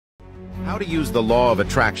How to use the law of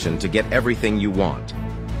attraction to get everything you want.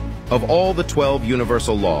 Of all the 12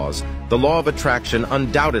 universal laws, the law of attraction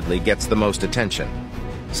undoubtedly gets the most attention.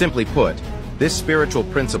 Simply put, this spiritual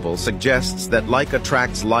principle suggests that like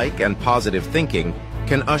attracts like, and positive thinking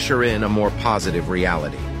can usher in a more positive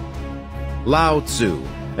reality. Lao Tzu,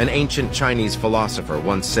 an ancient Chinese philosopher,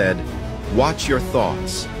 once said, "Watch your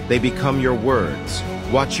thoughts, they become your words.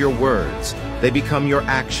 Watch your words, they become your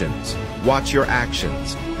actions. Watch your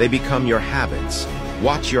actions, they become your habits.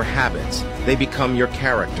 Watch your habits, they become your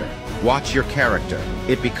character. Watch your character,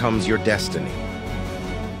 it becomes your destiny."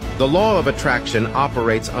 The law of attraction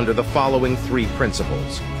operates under the following three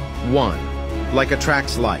principles. 1. Like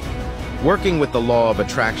attracts like. Working with the law of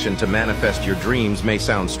attraction to manifest your dreams may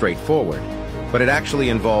sound straightforward, but it actually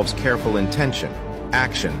involves careful intention,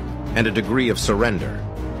 action, and a degree of surrender.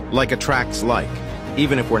 Like attracts like,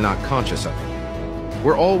 even if we're not conscious of it.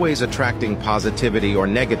 We're always attracting positivity or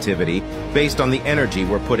negativity based on the energy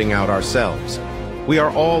we're putting out ourselves. We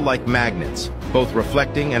are all like magnets, both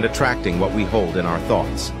reflecting and attracting what we hold in our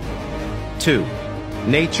thoughts. 2.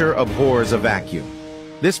 Nature abhors a vacuum.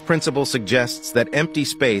 This principle suggests that empty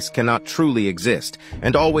space cannot truly exist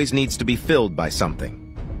and always needs to be filled by something.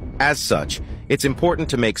 As such, it's important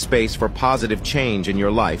to make space for positive change in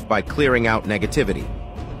your life by clearing out negativity.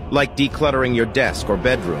 Like decluttering your desk or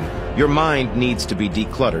bedroom, your mind needs to be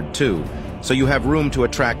decluttered too, so you have room to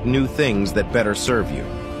attract new things that better serve you.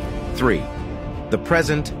 3. The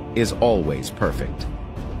present is always perfect.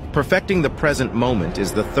 Perfecting the present moment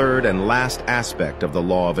is the third and last aspect of the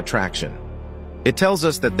law of attraction. It tells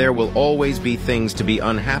us that there will always be things to be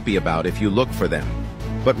unhappy about if you look for them.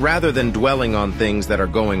 But rather than dwelling on things that are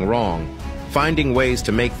going wrong, finding ways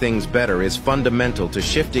to make things better is fundamental to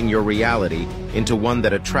shifting your reality into one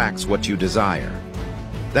that attracts what you desire.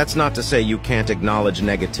 That's not to say you can't acknowledge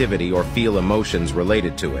negativity or feel emotions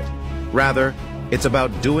related to it. Rather, it's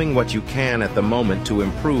about doing what you can at the moment to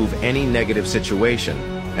improve any negative situation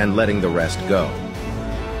and letting the rest go.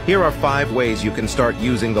 Here are 5 ways you can start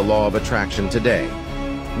using the law of attraction today.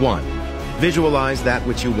 1. Visualize that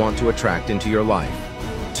which you want to attract into your life.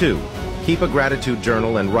 2. Keep a gratitude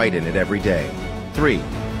journal and write in it every day. 3.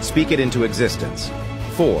 Speak it into existence.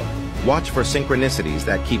 4. Watch for synchronicities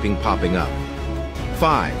that keep popping up.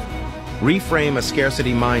 5. Reframe a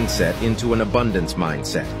scarcity mindset into an abundance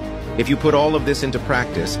mindset. If you put all of this into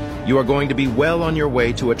practice, you are going to be well on your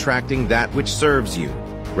way to attracting that which serves you,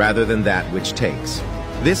 rather than that which takes.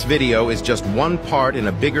 This video is just one part in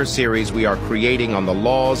a bigger series we are creating on the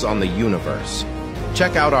laws on the universe.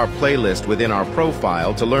 Check out our playlist within our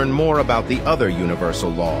profile to learn more about the other universal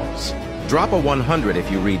laws. Drop a 100 if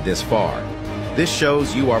you read this far. This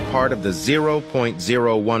shows you are part of the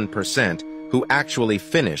 0.01% who actually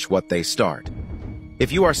finish what they start.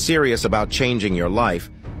 If you are serious about changing your life,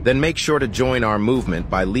 then make sure to join our movement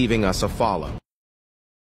by leaving us a follow.